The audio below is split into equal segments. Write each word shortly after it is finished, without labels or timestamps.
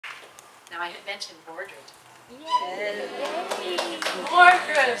Now I had mentioned Mordred. Yay.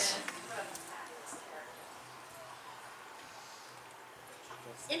 Mordred!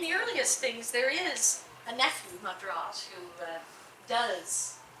 In the earliest things, there is a nephew, Mordred, who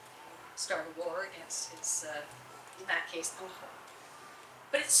does start a war against his, in that case, uncle.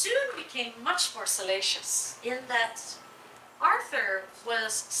 But it soon became much more salacious in that Arthur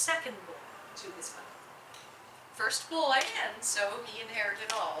was second born to his father. First boy, and so he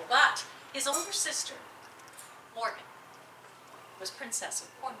inherited all. But his older sister, Morgan, was Princess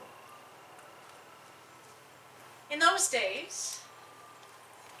of Cornwall. In those days,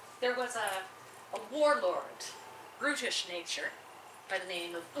 there was a warlord, brutish nature, by the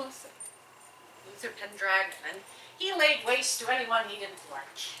name of Uther Pendragon, and he laid waste to anyone he didn't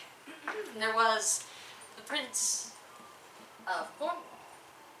like. And there was the Prince of Cornwall,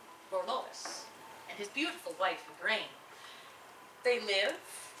 Gorlois, and his beautiful wife, Igraine. They live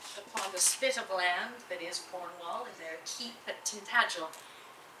upon the spit of land that is Cornwall in their keep at Tintagel.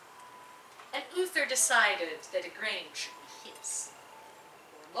 And Uther decided that Igraine should be his.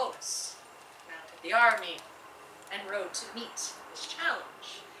 Gorlois mounted the army and rode to meet this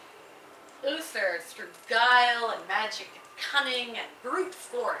challenge. Uther, through guile and magic and cunning and brute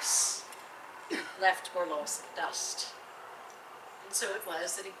force, left Gorlois in dust. And so it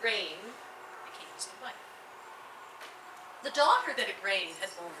was that Igraine became his wife. The daughter that Igraine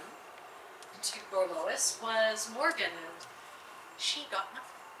had born to Gorlois was Morgan, and she got nothing.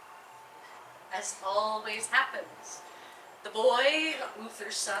 As always happens. The boy,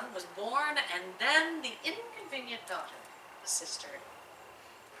 Uther's son, was born, and then the inconvenient daughter, the sister,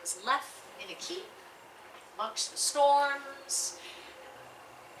 was left in a keep amongst the storms,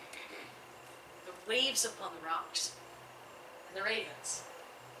 the waves upon the rocks, and the ravens.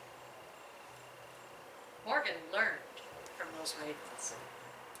 Morgan learned from those ravens.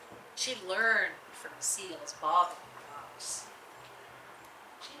 She learned from seals bobbing on the rocks.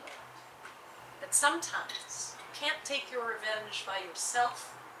 She learned that sometimes you can't take your revenge by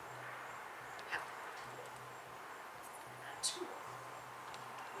yourself. You have to that too.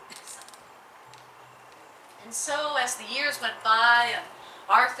 And so, as the years went by and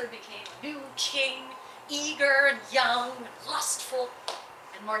Arthur became a new king, eager and young and lustful,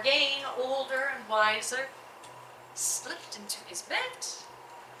 and Morgaine, older and wiser, slipped into his bed,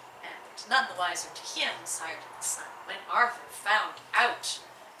 and none the wiser to him, sire to the son, when Arthur found out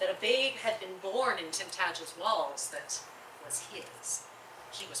that a babe had been born in Tintagel's walls that was his.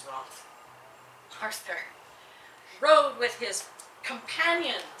 He was wroth. Arthur rode with his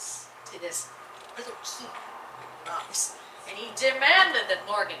companions to this little keep rocks, and he demanded that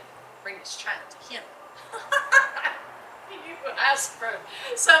Morgan bring his child to him. You ask for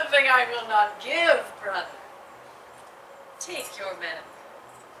something I will not give, brother. Take your men.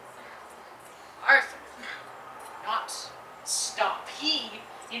 Arthur would not stop. He,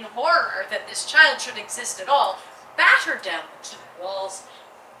 in horror that this child should exist at all, battered down the keep walls,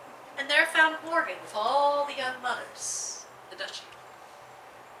 and there found Morgan with all the young mothers, the duchy.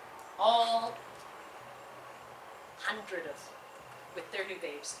 All 100 of them, with their new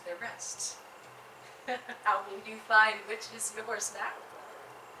babes at their breasts. How will you find which is yours now?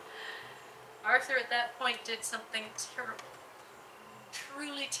 Arthur at that point did something terrible,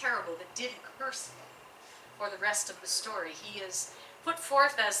 truly terrible, that did curse him for the rest of the story. He is put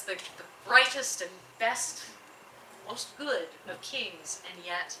forth as the brightest and best, most good of kings, and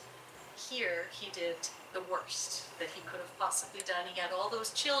yet here he did the worst that he could have possibly done. He had all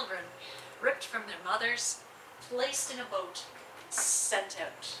those children ripped from their mothers, placed in a boat, and sent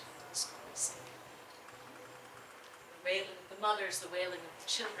out to school. The wailing of the mothers, the wailing of the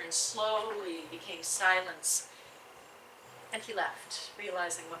children slowly became silence, and he left,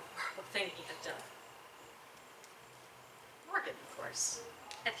 realizing what horrible thing he had done. Morgan, of course,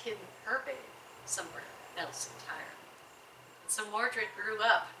 had hidden her babe somewhere else entirely. And so Mordred grew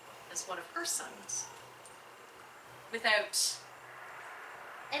up as one of her sons, without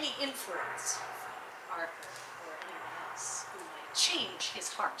any influence from Arthur or anyone else who might change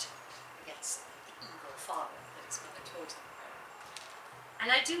his heart against the evil father that his mother told him about.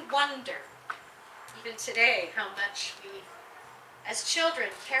 And I do wonder, even today, how much we, as children,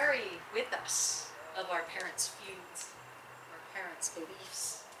 carry with us of our parents' feuds, our parents'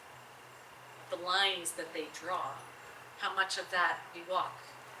 beliefs, the lines that they draw, how much of that we walk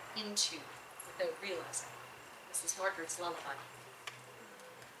into without realizing. This is Mordred's Lullaby.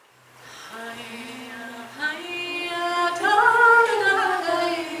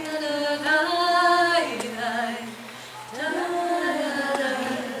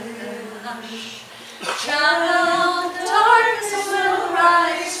 Child, the darkness will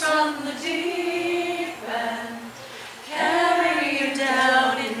rise from the deep.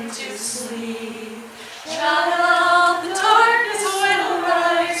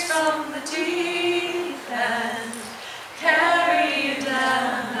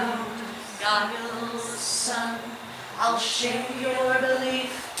 I'll share your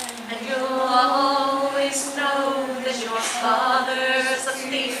belief, and you'll always know that your father's a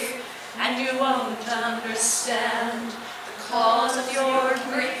thief, and you won't understand the cause of your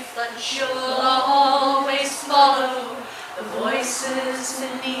grief, but you'll always follow the voices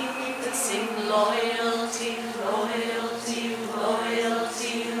beneath that sing loyalty, loyalty,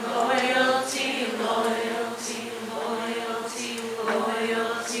 loyalty, loyalty, loyalty, loyalty,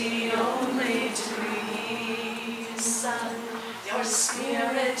 loyalty, only to me, son. Your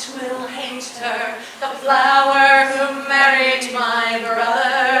spirit will hate her, the flower who married my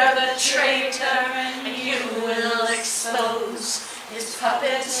brother, the traitor, and you will expose his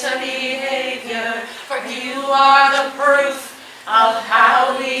puppet behavior, for you are the proof of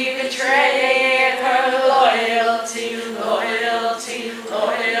how we betrayed her loyalty, loyalty,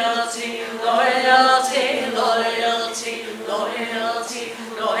 loyalty, loyalty, loyalty, loyalty,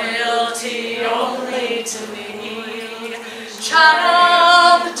 loyalty, only to me.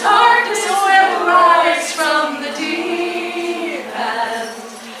 Child, the darkness will rise from the deep and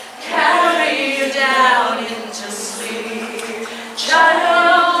carry you down into sleep.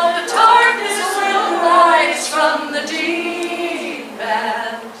 Child, the darkness will rise from the deep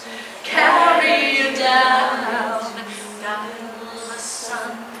and carry you down. Now in the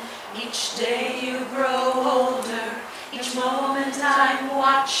sun, each day you grow older. Each moment I'm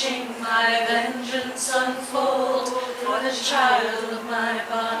watching my vengeance unfold. For the child of my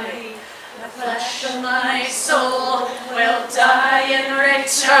body, the flesh of my soul, will die in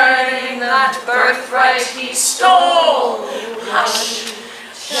returning that birthright he stole. Hush!